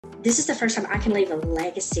This is the first time I can leave a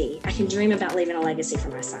legacy. I can dream about leaving a legacy for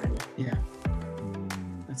my son. Yeah.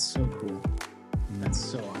 That's so cool. That's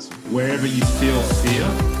so awesome. Wherever you feel fear,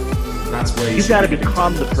 that's where You've got to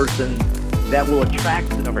become the person that will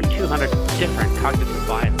attract over 200 different cognitive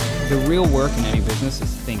biases. The real work in any business is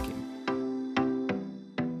thinking.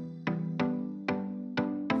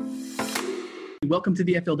 Welcome to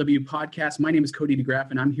the FLW podcast. My name is Cody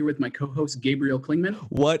DeGraff, and I'm here with my co-host, Gabriel Klingman.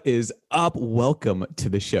 What is up? Welcome to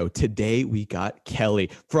the show. Today, we got Kelly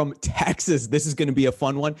from Texas. This is going to be a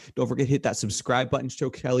fun one. Don't forget to hit that subscribe button. Show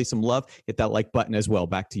Kelly some love. Hit that like button as well.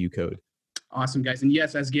 Back to you, Code. Awesome, guys. And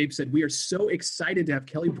yes, as Gabe said, we are so excited to have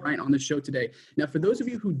Kelly Bryant on the show today. Now, for those of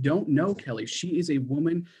you who don't know Kelly, she is a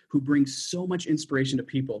woman who brings so much inspiration to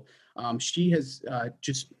people. She has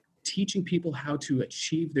just teaching people how to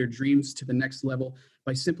achieve their dreams to the next level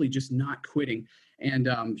by simply just not quitting. And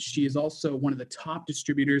she is also one of the top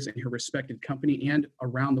distributors in her respected company and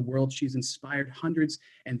around the world. She's inspired hundreds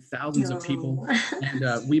and thousands of people.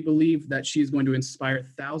 And we believe that she's going to inspire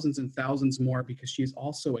thousands and thousands more because she's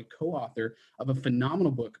also a co-author of a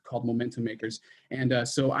phenomenal book called Momentum Makers. And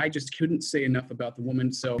so I just couldn't say enough about the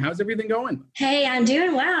woman. So how's everything going? Hey, I'm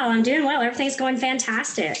doing well. Everything's going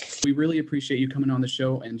fantastic. We really appreciate you coming on the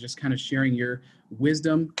show and just kind of sharing your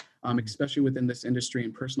wisdom, especially within this industry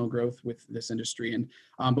and personal growth with this industry. And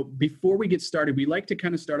but before we get started, we like to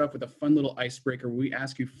kind of start off with a fun little icebreaker. We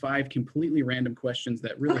ask you 5 completely random questions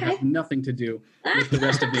that really have nothing to do with the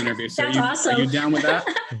rest of the interview. So Awesome. Are you down with that?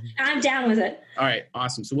 I'm down with it. All right,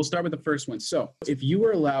 awesome. So we'll start with the first one. So if you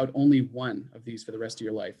were allowed only one of these for the rest of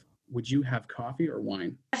your life, would you have coffee or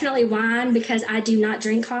wine? Definitely wine, because I do not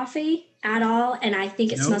drink coffee at all, and I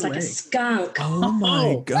think it smells like a skunk. Oh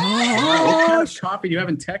my What kind of gosh. coffee do you have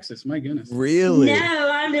in Texas? My goodness. Really? No,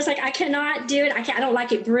 I'm just like, I cannot do it. I don't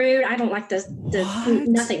like it brewed. I don't like the What?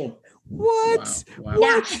 nothing. What? Wow.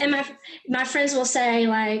 Yeah, and my friends will say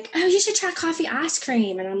like, "Oh, you should try coffee ice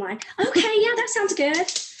cream," and I'm like, "Okay, yeah, that sounds good."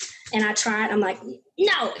 And I try it. I'm like,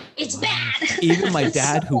 "No, it's bad." Even my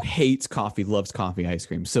dad, who hates coffee, loves coffee ice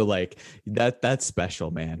cream. So like that's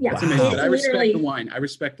special, man. Yeah. That's Wow. amazing. I Literally-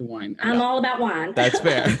 respect the wine. I'm all about wine. That's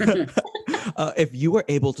fair. If you were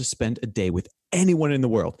able to spend a day with anyone in the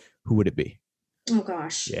world, who would it be? Oh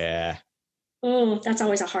gosh. Yeah. Oh, that's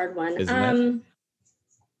always a hard one. Isn't it?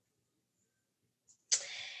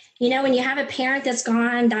 You know, when you have a parent that's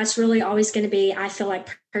gone, that's really always going to be, I feel like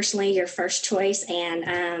personally, your first choice.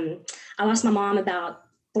 And I lost my mom about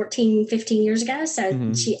 14, 15 years ago.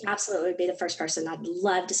 So she absolutely would be the first person I'd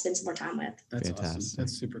love to spend some more time with. That's Fantastic. awesome.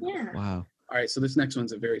 That's super cool. Yeah. Wow. All right, so this next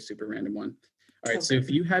one's a very super random one. All right, so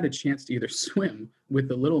if you had a chance to either swim with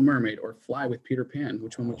the Little Mermaid or fly with Peter Pan,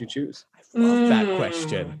 which one would you choose? I love that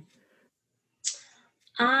question.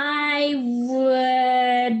 I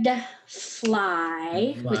would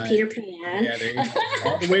fly with Peter Pan. Yeah, there you go.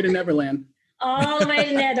 All the way to Neverland. All the way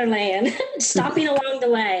to Netherlands, stopping along the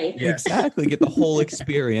way. Yes. Exactly. Get the whole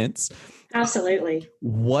experience. Absolutely.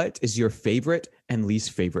 What is your favorite and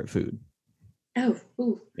least favorite food? Oh,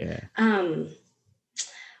 ooh. Yeah.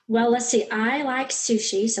 Well, let's see. I like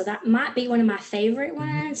sushi, so that might be one of my favorite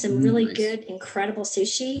ones. Some really Nice. good, incredible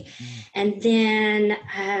sushi. And then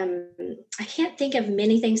I can't think of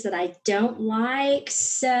many things that I don't like,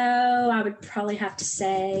 so I would probably have to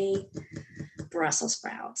say Brussels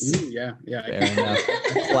sprouts. Ooh, yeah. Fair enough.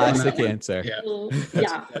 Classic one. answer. Yeah,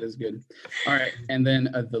 Yeah. that is good. All right, and then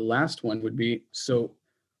the last one would be, so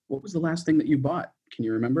what was the last thing that you bought? Can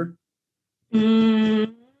you remember?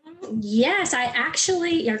 Yes, I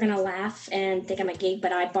actually, you're going to laugh and think I'm a geek,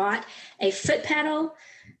 but I bought a foot pedal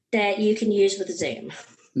that you can use with Zoom.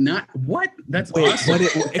 Not what? That's Wait, awesome.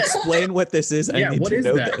 explain what this is. Yeah, I need what to is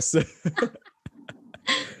know that? this.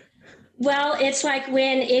 Well, it's like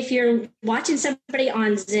if you're watching somebody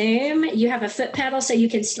on Zoom, you have a foot pedal so you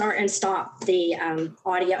can start and stop the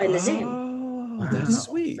audio in the Zoom. Oh, that's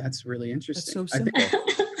sweet. That's really That's interesting. so I think simple.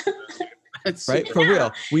 that's Right? super. For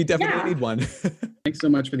real. We definitely Yeah. need one. Thanks so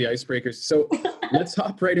much for the icebreakers. So let's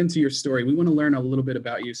hop right into your story. We want to learn a little bit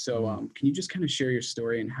about you. So can you just kind of share your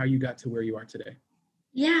story and how you got to where you are today?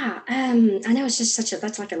 Yeah, I know it's just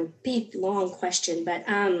that's like a big, long question, but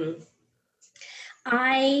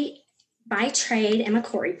I, by trade, am a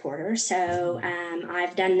court reporter. So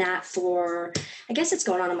I've done that for, I guess it's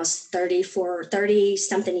going on almost 30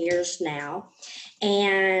 something years now.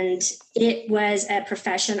 And it was a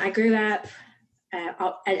profession. I grew up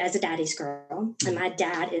as a daddy's girl, and my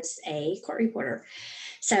dad is a court reporter.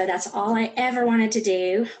 So that's all I ever wanted to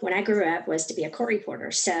do when I grew up, was to be a court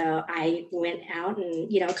reporter. So I went out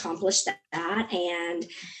and, accomplished that. And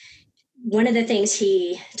one of the things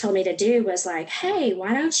he told me to do was like, hey,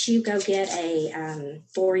 why don't you go get a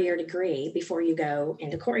 4-year degree before you go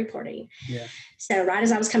into court reporting? Yeah. So right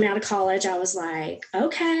as I was coming out of college, I was like,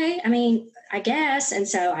 okay, I mean, I guess. And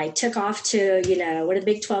so I took off to, one of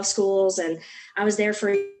the Big 12 schools, and I was there for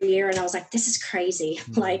a year, and I was like, this is crazy.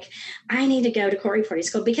 Like, I need to go to court reporting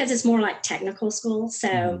school because it's more like technical school.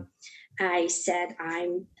 So I said,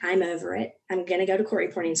 I'm over it. I'm going to go to court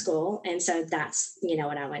reporting school. And so that's,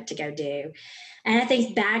 what I went to go do. And I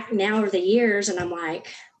think back now over the years, and I'm like,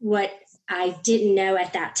 what I didn't know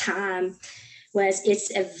at that time was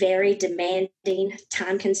it's a very demanding,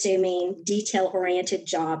 time consuming, detail oriented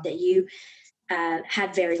job that you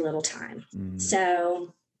had very little time.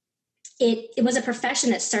 So it was a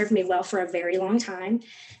profession that served me well for a very long time,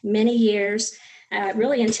 many years,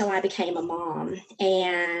 really until I became a mom.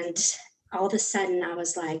 And all of a sudden I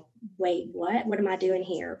was like, wait, what am I doing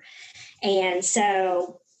here? And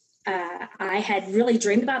so I had really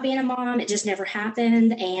dreamed about being a mom. It just never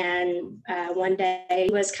happened. And one day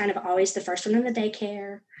was kind of always the first one in the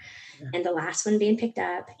daycare and the last one being picked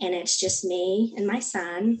up. And it's just me and my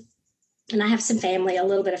son. And I have some family, a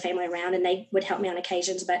little bit of family around, and they would help me on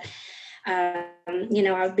occasions. But, I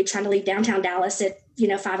would be trying to leave downtown Dallas at,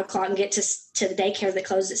 5 o'clock and get to the daycare that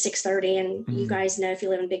closed at 6:30. And you guys know, if you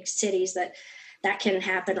live in big cities, that can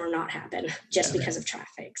happen or not happen just because of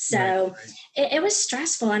traffic. So it was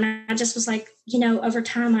stressful. And I just was like, over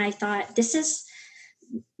time, I thought, this is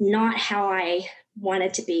not how I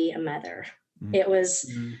wanted to be a mother. It was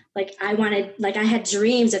like, I had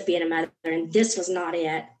dreams of being a mother, and this was not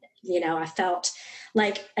it. I felt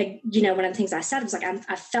like, one of the things I said was like,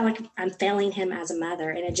 I felt like I'm failing him as a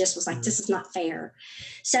mother. And it just was like, this is not fair.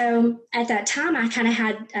 So at that time, I kind of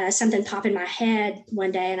had something pop in my head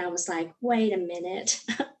one day, and I was like, wait a minute.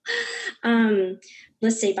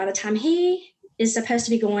 Let's see, by the time he is supposed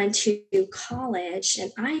to be going to college,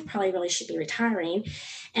 and I probably really should be retiring.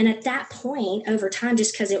 And at that point, over time,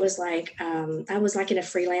 just because it was like, I was like in a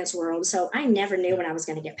freelance world. So I never knew when I was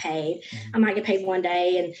going to get paid. I might get paid one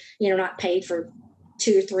day and, not paid for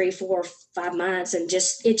 2, 3, 4, 5 months. And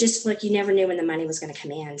it just like, you never knew when the money was going to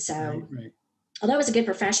come in. So although it was a good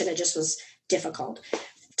profession, it just was difficult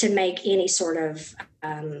to make any sort of,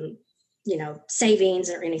 savings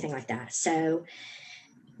or anything like that. So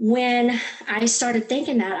when I started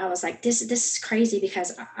thinking that, I was like, this is crazy,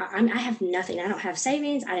 because I have nothing. I don't have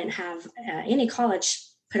savings. I didn't have any college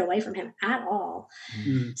put away from him at all.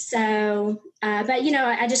 So, but,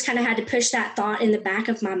 I just kind of had to push that thought in the back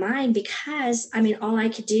of my mind, because, all I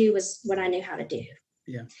could do was what I knew how to do.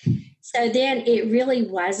 Yeah. So then it really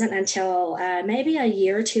wasn't until maybe a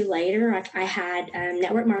year or two later, I had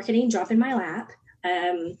network marketing drop in my lap,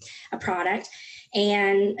 a product.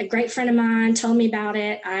 And a great friend of mine told me about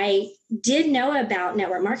it. I did know about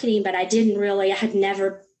network marketing, but I had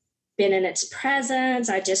never been in its presence.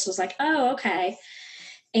 I just was like, oh, okay.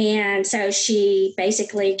 And so she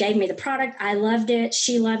basically gave me the product. I loved it.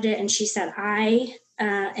 She loved it. And she said, I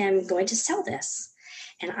am going to sell this.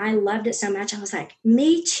 And I loved it so much. I was like,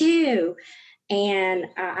 me too. And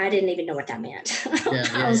I didn't even know what that meant.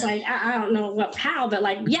 I was like, I don't know how, but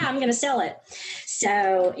like, yeah, I'm going to sell it.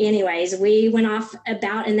 So anyways, we went off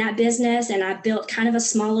about in that business, and I built kind of a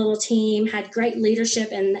small little team, had great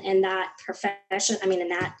leadership in that profession. In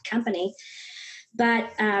that company.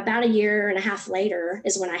 But about a year and a half later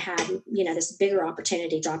is when I had, this bigger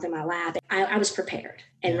opportunity drop in my lap. I was prepared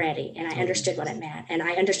and ready, and I understood what it meant, and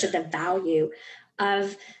I understood the value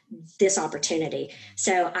of this opportunity.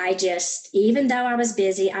 So even though I was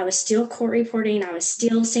busy, I was still court reporting. I was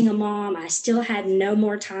still single mom. I still had no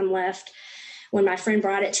more time left. When my friend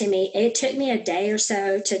brought it to me, it took me a day or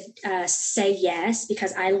so to say yes,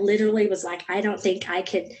 because I literally was like, I don't think I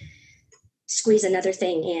could squeeze another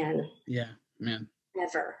thing in. Yeah, man.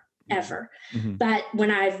 Ever. But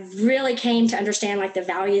when I really came to understand like the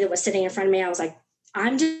value that was sitting in front of me, I was like,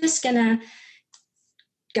 I'm just going to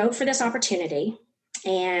go for this opportunity,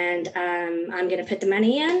 and I'm going to put the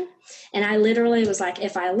money in. And I literally was like,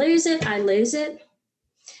 if I lose it, I lose it.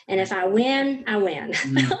 And if I win, I win.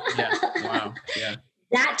 Yeah. Wow. Yeah.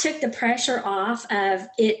 That took the pressure off of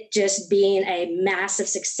it just being a massive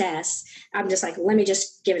success. I'm just like, let me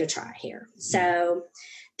just give it a try here. So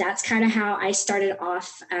that's kind of how I started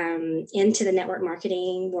off into the network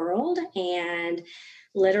marketing world. And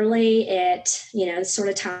literally sort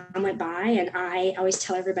of time went by, and I always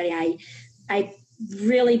tell everybody I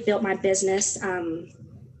really built my business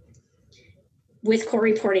with court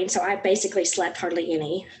reporting. So I basically slept hardly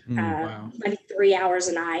any, maybe 3 hours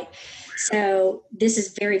a night. So this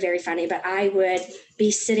is very, very funny, but I would be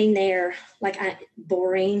sitting there like a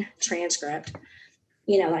boring transcript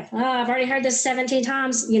like, oh, I've already heard this 17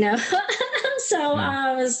 times, So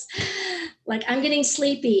I was like, I'm getting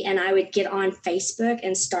sleepy. And I would get on Facebook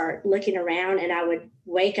and start looking around, and I would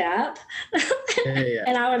wake up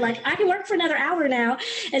and I would I can work for another hour now.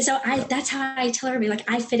 And so that's how I tell everybody, like,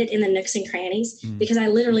 I fit it in the nooks and crannies because I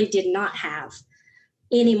literally did not have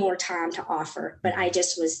any more time to offer, but I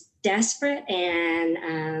just was desperate.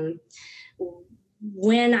 And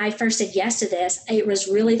when I first said yes to this, it was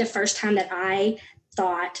really the first time that I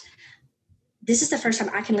thought, this is the first time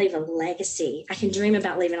I can leave a legacy. I can dream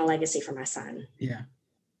about leaving a legacy for my son. Yeah.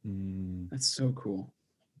 That's so cool.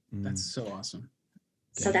 That's so awesome.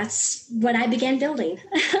 So that's what I began building.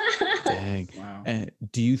 Dang. Wow. And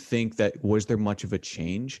do you think that, was there much of a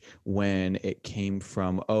change when it came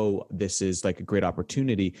from, oh, this is like a great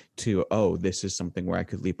opportunity, to, oh, this is something where I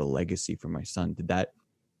could leave a legacy for my son?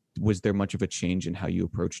 Was there much of a change in how you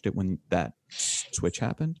approached it when that switch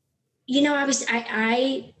happened?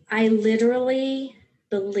 I literally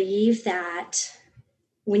believe that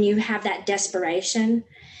when you have that desperation,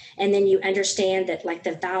 and then you understand that, like,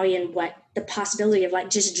 the value and what the possibility of, like,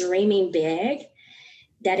 just dreaming big,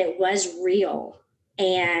 that it was real.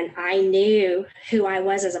 And I knew who I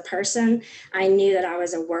was as a person. I knew that I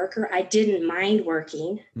was a worker. I didn't mind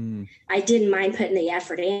working. I didn't mind putting the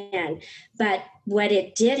effort in. But what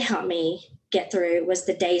it did help me get through was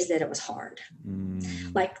the days that it was hard.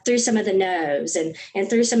 Like, through some of the no's and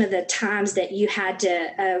through some of the times that you had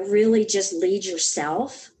to really just lead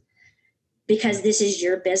yourself, because this is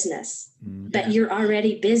your business, but you're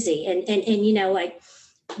already busy. And like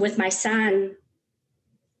with my son,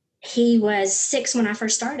 he was 6 when I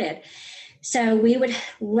first started. So we would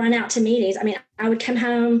run out to meetings. I mean, I would come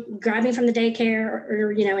home, grab him from the daycare,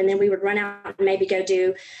 or and then we would run out and maybe go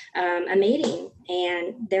do a meeting.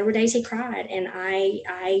 And there were days he cried. And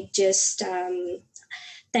I just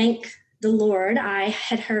thank the Lord. I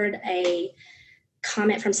had heard a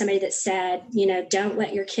comment from somebody that said, don't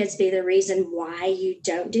let your kids be the reason why you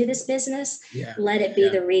don't do this business. Yeah. Let it be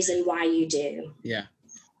the reason why you do. Yeah.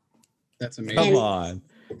 That's amazing. Come on.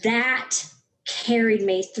 That carried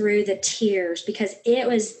me through the tears, because it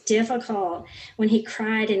was difficult when he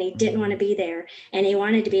cried and he didn't want to be there and he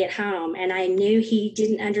wanted to be at home. And I knew he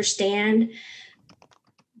didn't understand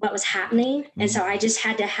what was happening. And so I just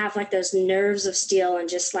had to have, like, those nerves of steel, and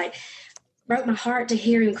just, like, broke my heart to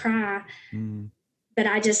hear him cry. But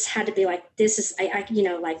I just had to be like, this is,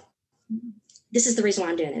 this is the reason why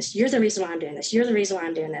I'm doing this. You're the reason why I'm doing this. You're the reason why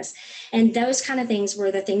I'm doing this. And those kind of things were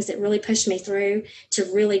the things that really pushed me through to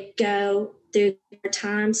really go through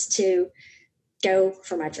times to go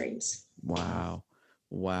for my dreams. Wow.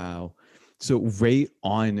 So right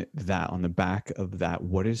on the back of that,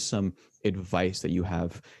 what is some advice that you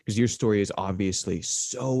have? Because your story is obviously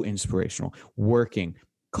so inspirational, working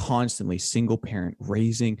constantly, single parent,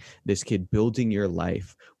 raising this kid, building your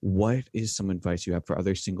life. What is some advice you have for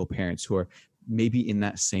other single parents who are maybe in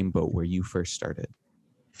that same boat where you first started?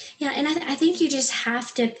 Yeah. And I think you just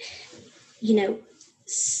have to,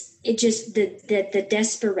 it just, the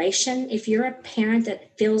desperation, if you're a parent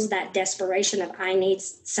that feels that desperation of, I need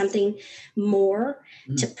something more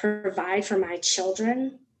to provide for my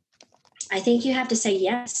children, I think you have to say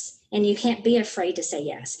yes. And you can't be afraid to say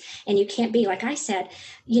yes. And you can't be, like I said,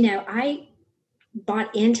 I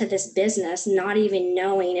bought into this business not even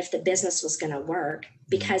knowing if the business was going to work,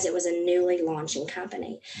 because it was a newly launching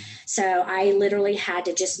company. So I literally had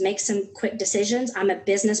to just make some quick decisions. I'm a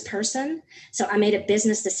business person. So I made a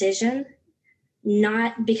business decision,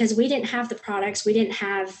 not because we didn't have the products, we didn't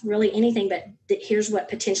have really anything, but here's what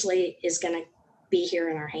potentially is going to be here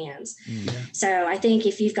in our hands. So I think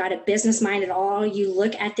if you've got a business mind at all, you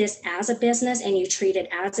look at this as a business and you treat it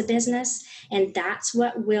as a business, and that's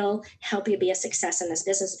what will help you be a success in this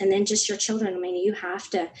business. And then just your children. I mean, you have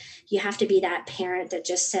to be that parent that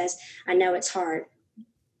just says, I know it's hard,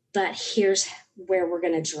 but here's where we're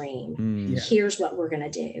going to dream. Here's what we're going to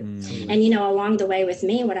do. And, along the way with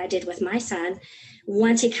me, what I did with my son,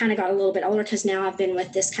 once he kind of got a little bit older, because now I've been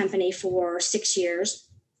with this company for 6 years,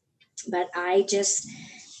 but I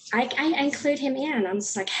include him in. I'm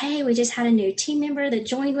just like, hey, we just had a new team member that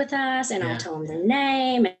joined with us, and I'll tell them their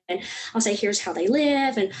name, and I'll say, here's how they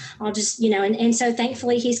live. And I'll just, and so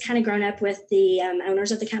thankfully he's kind of grown up with the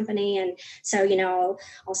owners of the company. And so,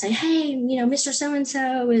 I'll say, hey, Mr.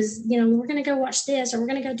 So-and-so is, we're going to go watch this, or we're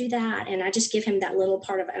going to go do that. And I just give him that little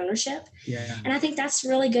part of ownership. Yeah. And I think that's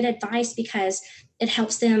really good advice, because it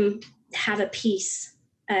helps them have a piece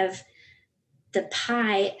of the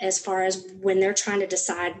pie, as far as when they're trying to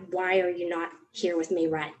decide, why are you not here with me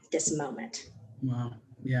right this moment? Wow.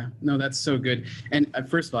 Yeah, no, that's so good. And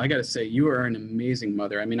first of all, I got to say, you are an amazing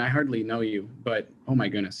mother. I mean, I hardly know you, but oh my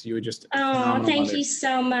goodness, you were just a Oh, phenomenal thank mother. you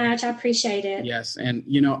so much. I appreciate it. Yes, and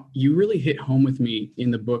you know, you really hit home with me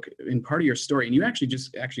in the book, in part of your story, and you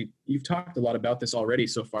you've talked a lot about this already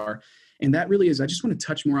so far, and that really is. I just want to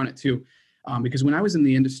touch more on it too, because when I was in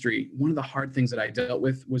the industry, one of the hard things that I dealt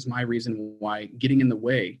with was my reason why getting in the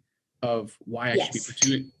way of why I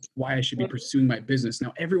should be pursuing my business.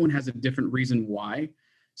 Now, everyone has a different reason why.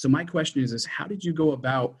 So my question is how did you go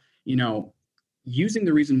about, you know, using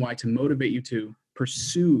the reason why to motivate you to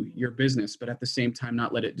pursue your business, but at the same time,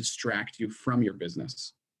 not let it distract you from your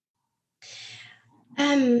business?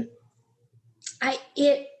 I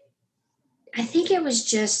think it was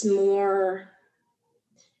just more,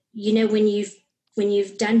 you know, when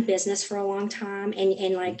you've done business for a long time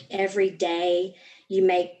and like every day you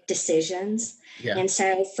make decisions. Yeah. And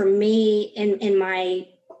so for me in my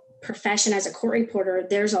profession as a court reporter,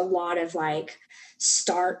 there's a lot of like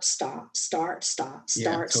start, stop,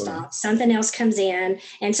 something else comes in.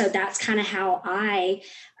 And so that's kind of how I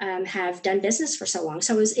have done business for so long.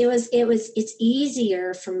 So it's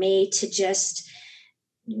easier for me to just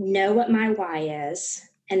know what my why is,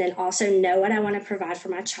 and then also know what I want to provide for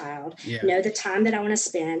my child, know the time that I want to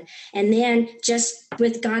spend. And then just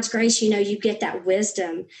with God's grace, you know, you get that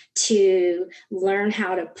wisdom to learn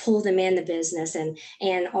how to pull them in the business and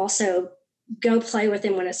also go play with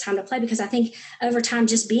them when it's time to play. Because I think over time,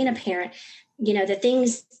 just being a parent, you know, the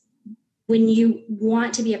things when you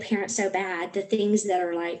want to be a parent so bad, the things that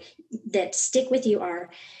are like, that stick with you are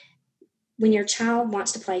when your child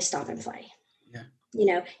wants to play, stop and play. You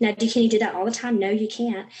know, now can you do that all the time? No, you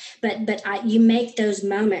can't. But you make those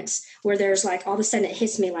moments where there's like all of a sudden it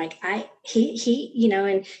hits me like he you know,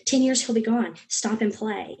 in 10 years he'll be gone. Stop and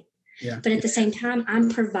play. Yeah. But at the same time, I'm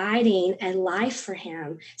providing a life for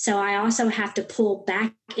him. So I also have to pull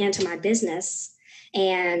back into my business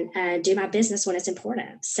and do my business when it's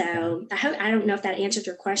important. So I don't know if that answered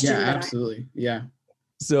your question. Yeah, absolutely. Yeah.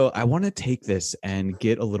 So I want to take this and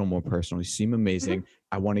get a little more personal. You seem amazing. Mm-hmm.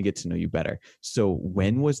 I want to get to know you better. So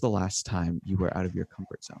when was the last time you were out of your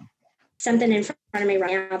comfort zone? Something in front of me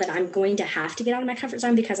right now that I'm going to have to get out of my comfort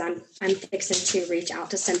zone because I'm fixing to reach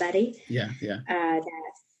out to somebody. That's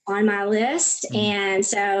on my list. Mm-hmm. And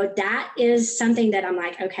so that is something that I'm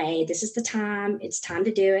like, okay, this is the time. It's time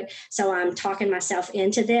to do it. So I'm talking myself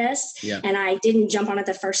into this. Yeah. And I didn't jump on it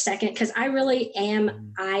the first second because I really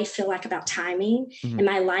am, I feel like about timing. Mm-hmm. And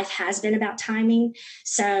my life has been about timing.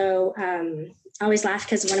 So I always laugh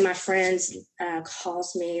because one of my friends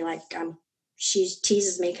calls me like, she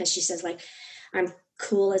teases me because she says like, I'm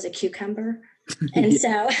cool as a cucumber. And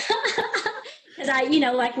so... Because you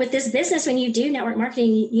know, like with this business, when you do network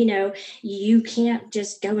marketing, you know, you can't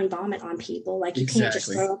just go and vomit on people. Like you can't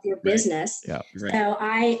just throw up your business. Yeah, right. So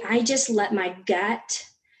I just let my gut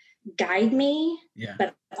guide me,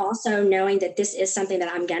 but also knowing that this is something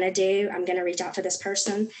that I'm going to do. I'm going to reach out to this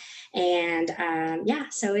person. And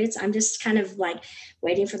so I'm just kind of like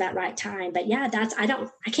waiting for that right time. But yeah,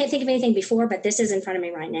 I can't think of anything before, but this is in front of me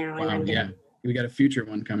right now. Wow, and we got a future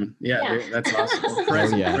one coming. Yeah. That's awesome.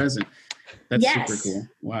 Present. That's super cool.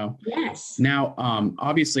 Wow. Yes. Now,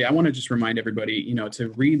 obviously, I want to just remind everybody, you know, to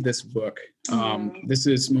read this book. This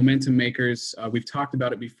is Momentum Makers. We've talked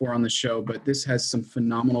about it before on the show, but this has some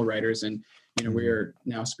phenomenal writers, and you know, we are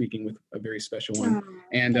now speaking with a very special one.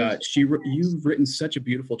 And you've written such a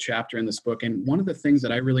beautiful chapter in this book. And one of the things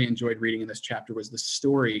that I really enjoyed reading in this chapter was the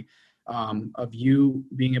story of you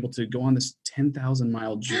being able to go on this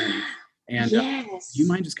 10,000-mile journey. And do you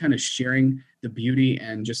mind just kind of sharing the beauty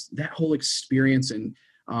and just that whole experience? And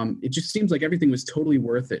it just seems like everything was totally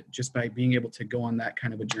worth it just by being able to go on that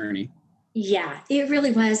kind of a journey. Yeah, it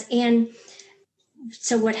really was. And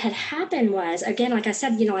so what had happened was, again, like I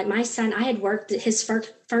said, you know, like my son, I had worked his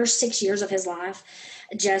first 6 years of his life,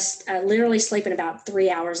 just literally sleeping about 3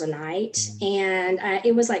 hours a night. And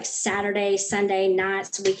it was like Saturday, Sunday,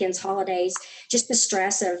 nights, weekends, holidays, just the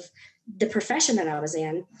stress of the profession that I was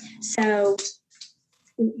in. So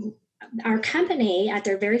our company at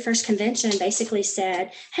their very first convention basically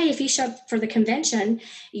said, hey, if you show up for the convention,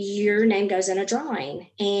 your name goes in a drawing.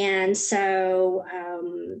 And so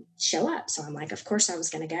show up. So I'm like, of course I was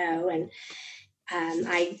going to go. And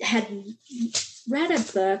I had read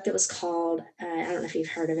a book that was called, I don't know if you've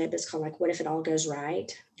heard of it, but it's called like, What If It All Goes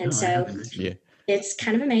Right? And it's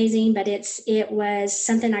kind of amazing, but it was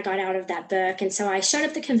something I got out of that book. And so I showed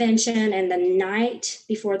up the convention, and the night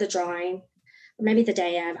before the drawing, or maybe the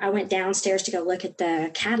day of, I went downstairs to go look at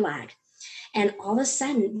the Cadillac. And all of a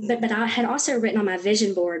sudden, but I had also written on my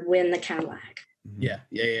vision board, win the Cadillac. Yeah.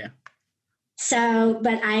 So,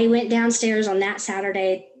 but I went downstairs on that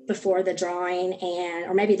Saturday before the drawing,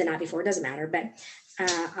 or maybe the night before, it doesn't matter. But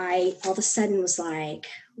I all of a sudden was like,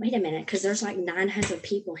 wait a minute, because there's like 900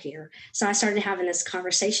 people here. So I started having this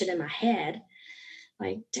conversation in my head.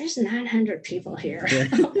 Like, there's 900 people here. Yeah.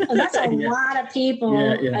 That's a lot of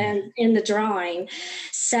people Yeah. in the drawing.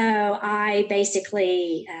 So I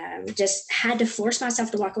basically just had to force myself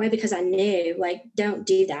to walk away, because I knew, like, don't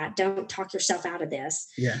do that. Don't talk yourself out of this.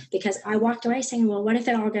 Yeah. Because I walked away saying, well, what if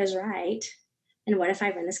it all goes right? And what if I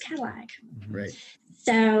win this Cadillac? Right.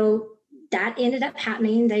 So that ended up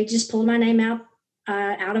happening. They just pulled my name out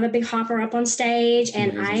of a big hopper up on stage,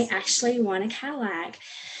 and Amazing. I actually won a Cadillac.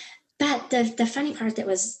 But the funny part that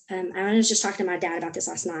was, I was just talking to my dad about this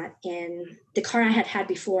last night, and the car I had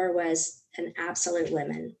before was an absolute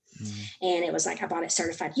lemon. And it was like, I bought it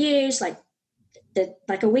certified used, like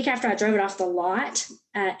a week after I drove it off the lot,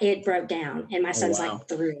 it broke down, and my son's like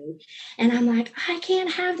 3. And I'm like, I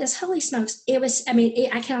can't have this. Holy smokes. It was,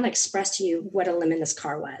 I cannot express to you what a lemon this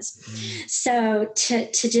car was. So to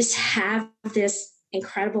just have this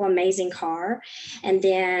incredible, amazing car. And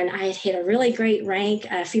then I had hit a really great rank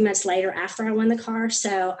a few months later after I won the car.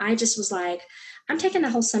 So I just was like, I'm taking the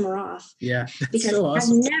whole summer off. Yeah. Because so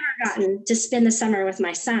awesome. I've never gotten to spend the summer with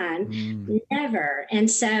my son. Never. And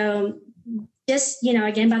so just,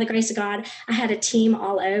 again, by the grace of God, I had a team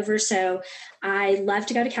all over. So I love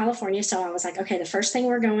to go to California. So I was like, okay, the first thing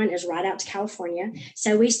we're going is right out to California.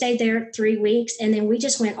 So we stayed there 3 weeks, and then we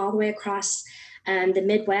just went all the way across the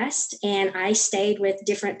Midwest, and I stayed with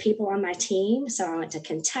different people on my team. So I went to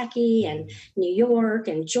Kentucky and New York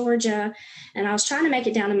and Georgia, and I was trying to make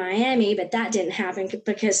it down to Miami, but that didn't happen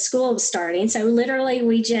because school was starting. So literally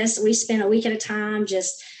we spent a week at a time,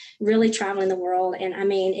 just really traveling the world. And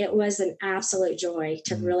it was an absolute joy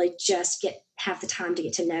to really just have the time to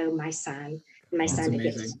get to know my son. That's son to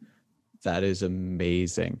get amazing. That is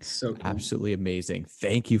amazing. So cool. Absolutely amazing.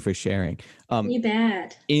 Thank you for sharing. You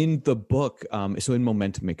bet. In the book, so in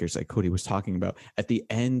Momentum Makers, like Cody was talking about, at the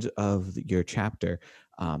end of your chapter,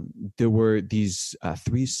 there were these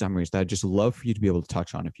 3 summaries that I'd just love for you to be able to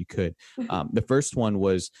touch on if you could. The first one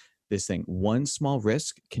was this thing: one small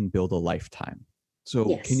risk can build a lifetime. So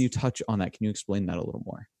Yes. Can you touch on that? Can you explain that a little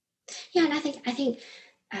more? Yeah, and I think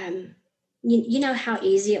you know how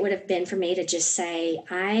easy it would have been for me to just say,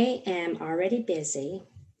 I am already busy.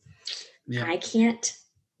 Yeah. I can't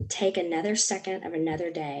take another second of another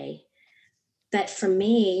day. But for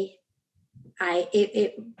me, I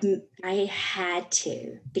had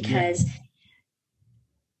to, because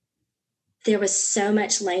there was so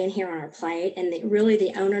much laying here on our plate, and really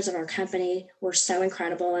the owners of our company were so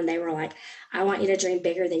incredible, and they were like, I want you to dream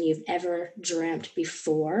bigger than you've ever dreamt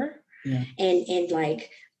before. Yeah. And like,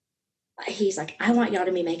 he's like, I want y'all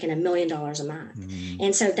to be making $1 million a month.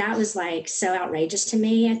 And so that was like so outrageous to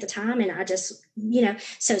me at the time. And I just,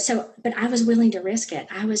 but I was willing to risk it.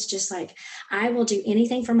 I was just like, I will do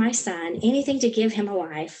anything for my son, anything to give him a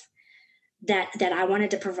life that I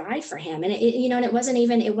wanted to provide for him. And it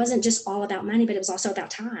wasn't just all about money, but it was also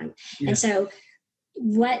about time. Yeah. And so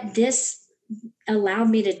what this allowed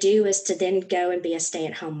me to do is to then go and be a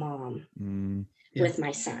stay-at-home mom with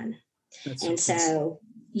my son. That's so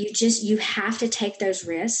you have to take those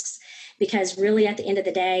risks, because really at the end of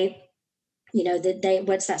the day,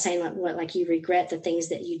 what's that saying? Like you regret the things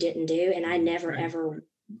that you didn't do. And I never,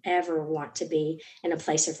 ever want to be in a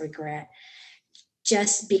place of regret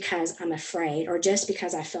just because I'm afraid, or just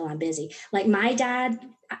because I feel I'm busy. Like my dad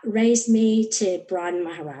raised me to broaden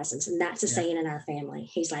my horizons. And that's a saying in our family.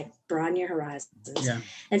 He's like, broaden your horizons. Yeah.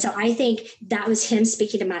 And so I think that was him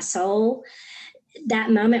speaking to my soul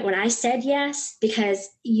that moment when I said yes, because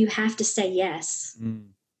you have to say yes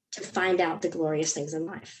to find out the glorious things in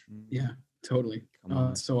life. Yeah, totally.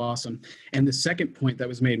 That's so awesome. And the second point that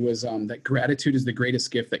was made was that gratitude is the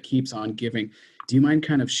greatest gift that keeps on giving. Do you mind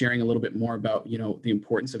kind of sharing a little bit more about, the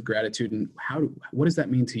importance of gratitude, and what does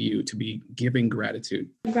that mean to you to be giving gratitude?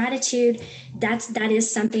 Gratitude, that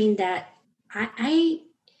is something that I'm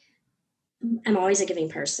always a giving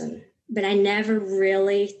person, but I never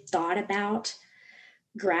really thought about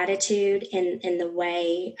gratitude in the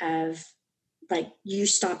way of like you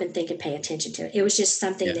stop and think and pay attention to it. It was just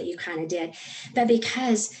something that you kind of did. But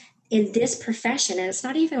because in this profession, and it's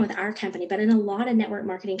not even with our company, but in a lot of network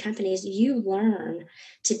marketing companies, you learn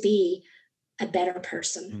to be a better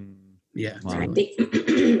person. Yeah. Right?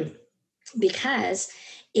 Because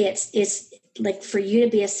it's like, for you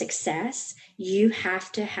to be a success, you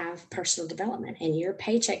have to have personal development, and your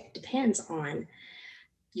paycheck depends on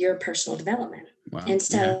your personal development. Wow. And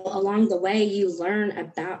so along the way, you learn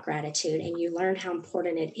about gratitude and you learn how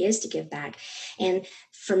important it is to give back. And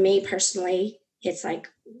for me personally, it's like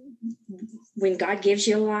when God gives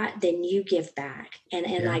you a lot, then you give back.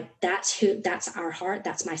 And like, that's our heart.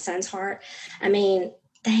 That's my son's heart. I mean,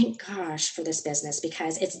 thank gosh for this business,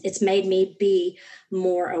 because it's made me be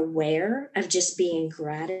more aware of just being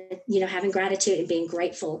having gratitude and being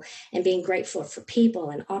grateful for people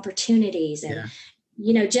and opportunities. And,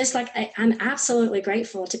 just like I'm absolutely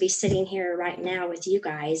grateful to be sitting here right now with you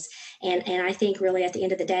guys. And I think really at the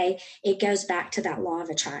end of the day, it goes back to that law of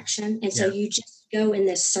attraction. And so you just go in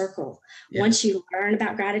this circle. Once you learn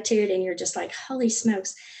about gratitude and you're just like, holy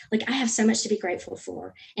smokes, like I have so much to be grateful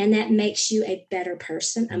for. And that makes you a better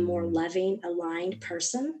person, a more loving, aligned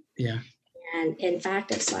person. Yeah. And in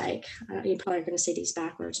fact, it's like, you're probably going to see these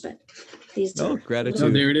backwards, but these are gratitude. Oh,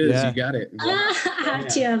 there it is. Yeah. You got it. I have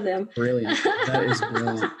 2 of them. Brilliant. That is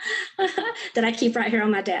brilliant. That I keep right here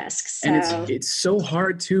on my desk. So. And it's so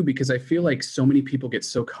hard too, because I feel like so many people get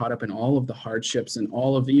so caught up in all of the hardships and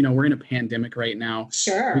all of the, we're in a pandemic right now.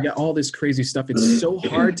 Sure. We got all this crazy stuff. It's so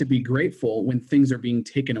hard to be grateful when things are being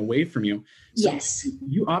taken away from you. So yes.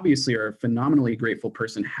 You obviously are a phenomenally grateful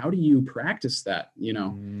person. How do you practice that,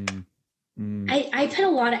 I put a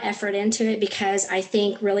lot of effort into it, because I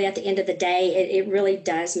think really at the end of the day, it really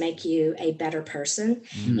does make you a better person.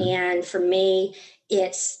 And for me,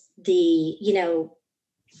 it's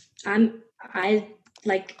I'm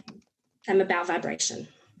about vibration.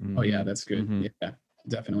 Oh yeah, that's good. Yeah,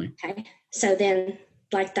 definitely. Okay. So then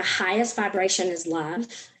like the highest vibration is love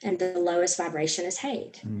and the lowest vibration is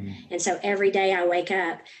hate. And so every day I wake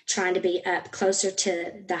up trying to be up closer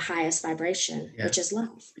to the highest vibration, which is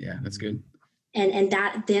love. Yeah, that's good. And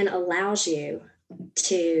that then allows you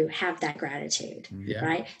to have that gratitude,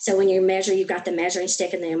 right? So when you measure, you've got the measuring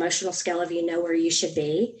stick and the emotional scale of where you should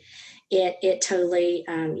be. It totally,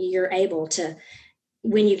 you're able to,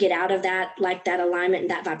 when you get out of that, like that alignment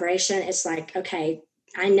and that vibration, it's like, okay,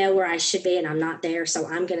 I know where I should be and I'm not there. So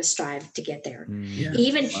I'm going to strive to get there.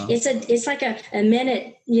 It's like a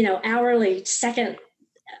minute, hourly, second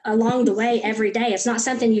along the way every day. It's not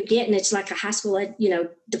something you get and it's like a high school,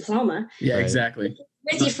 diploma. Yeah, exactly.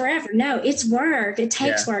 With you forever. No, it's work. It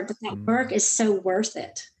takes work, but that work is so worth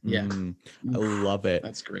it. Yeah. I love it.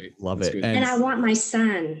 That's great. Love it. And I want my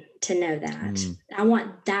son to know that. I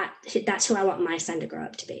want that. That's who I want my son to grow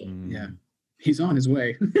up to be. Yeah. He's on his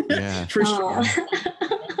way. Yeah. For sure.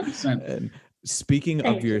 And speaking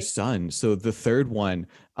of your son, so the third one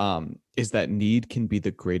is that need can be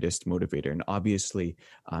the greatest motivator. And obviously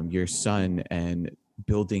your son and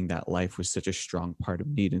building that life was such a strong part of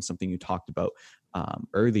need and something you talked about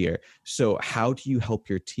earlier. So how do you help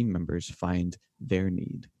your team members find their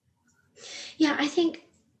need? Yeah, I think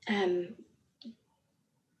the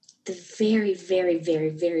very, very, very,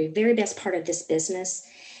 very, very best part of this business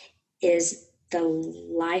is the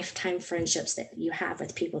lifetime friendships that you have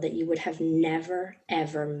with people that you would have never,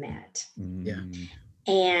 ever met. Yeah.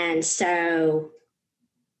 And so,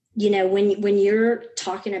 when you're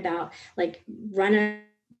talking about like running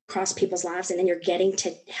across people's lives and then you're getting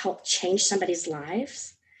to help change somebody's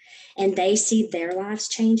lives and they see their lives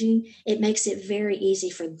changing, it makes it very easy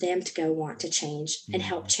for them to go want to change and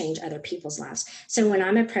help change other people's lives. So when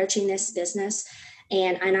I'm approaching this business,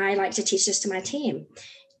 and I like to teach this to my team,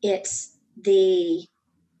 it's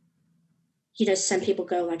some people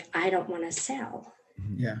go like, I don't want to sell.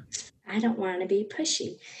 Yeah. I don't want to be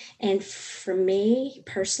pushy. And for me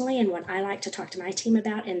personally, and what I like to talk to my team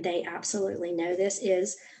about, and they absolutely know this,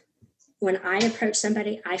 is when I approach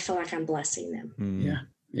somebody, I feel like I'm blessing them. Yeah.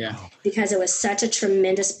 Yeah. Because it was such a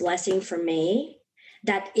tremendous blessing for me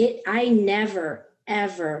that I never,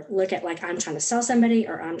 ever look at like I'm trying to sell somebody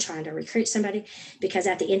or I'm trying to recruit somebody, because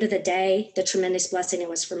at the end of the day, the tremendous blessing it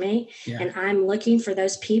was for me. Yeah. And I'm looking for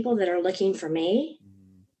those people that are looking for me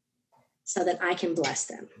so that I can bless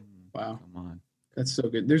them. Wow. Come on. That's so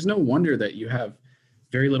good. There's no wonder that you have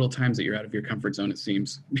very little times that you're out of your comfort zone, it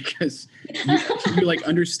seems, because you like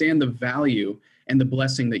understand the value and the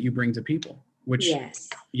blessing that you bring to people, which,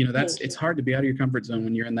 it's hard to be out of your comfort zone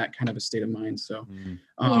when you're in that kind of a state of mind. So,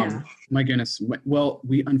 my goodness. Well,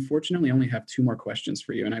 we unfortunately only have 2 more questions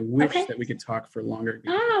for you, and I wish that we could talk for longer.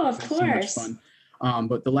 Oh, of course. So much fun.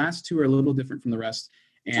 But the last 2 are a little different from the rest.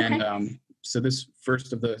 And, so this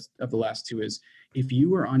first of the last 2 is, if you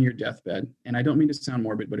were on your deathbed, and I don't mean to sound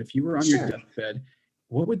morbid, but if you were on your deathbed,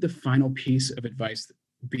 what would the final piece of advice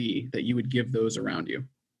be that you would give those around you?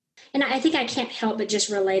 And I think I can't help but just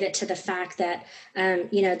relate it to the fact that,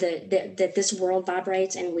 that this world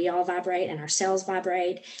vibrates and we all vibrate and our cells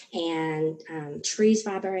vibrate and trees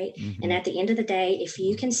vibrate. Mm-hmm. And at the end of the day, if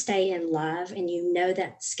you can stay in love and you know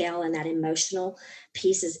that scale and that emotional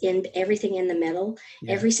piece is in everything in the middle,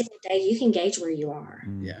 every single day you can gauge where you are.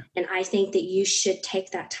 Yeah. And I think that you should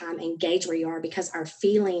take that time and gauge where you are, because our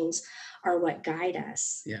feelings are what guide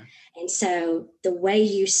us. Yeah. And so the way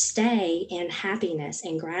you stay in happiness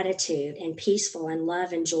and gratitude and peaceful and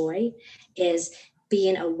love and joy is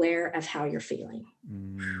being aware of how you're feeling.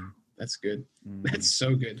 That's good. That's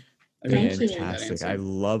so good. Thank you. Fantastic. I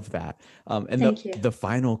love that. And Thank you. the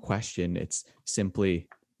final question, it's simply,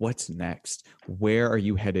 what's next? Where are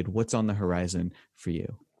you headed? What's on the horizon for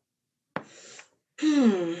you?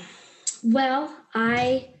 Well,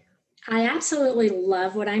 I absolutely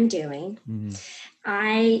love what I'm doing.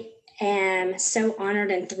 I am so honored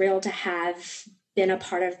and thrilled to have been a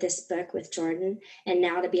part of this book with Jordan, and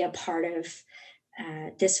now to be a part of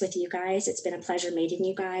this with you guys. It's been a pleasure meeting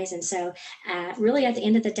you guys. And so really at the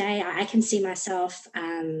end of the day, I can see myself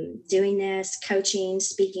doing this, coaching,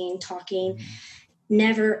 speaking, talking,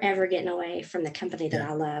 never, ever getting away from the company that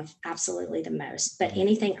I love absolutely the most. But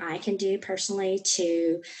anything I can do personally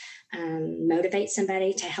to motivate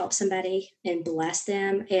somebody, to help somebody and bless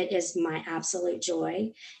them, it is my absolute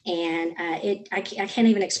joy. And I can't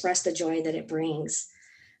even express the joy that it brings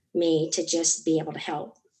me to just be able to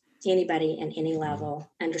help anybody in any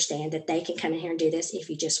level understand that they can come in here and do this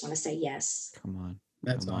if you just want to say yes. Come on.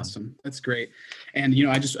 That's awesome. That's great. And,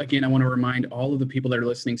 I want to remind all of the people that are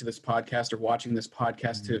listening to this podcast or watching this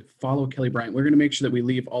podcast to follow Kelly Bryant. We're going to make sure that we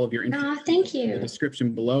leave all of your information in the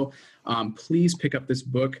description below. Please pick up this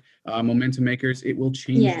book, Momentum Makers. It will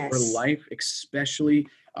change your life, especially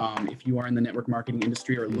if you are in the network marketing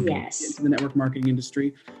industry or looking into the network marketing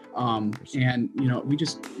industry. We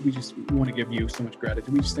just want to give you so much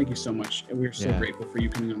gratitude. We just thank you so much. And we're so grateful for you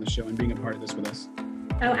coming on the show and being a part of this with us.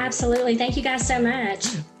 Oh, absolutely. Thank you guys so much.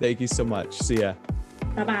 Thank you so much. See ya.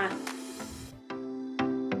 Bye-bye.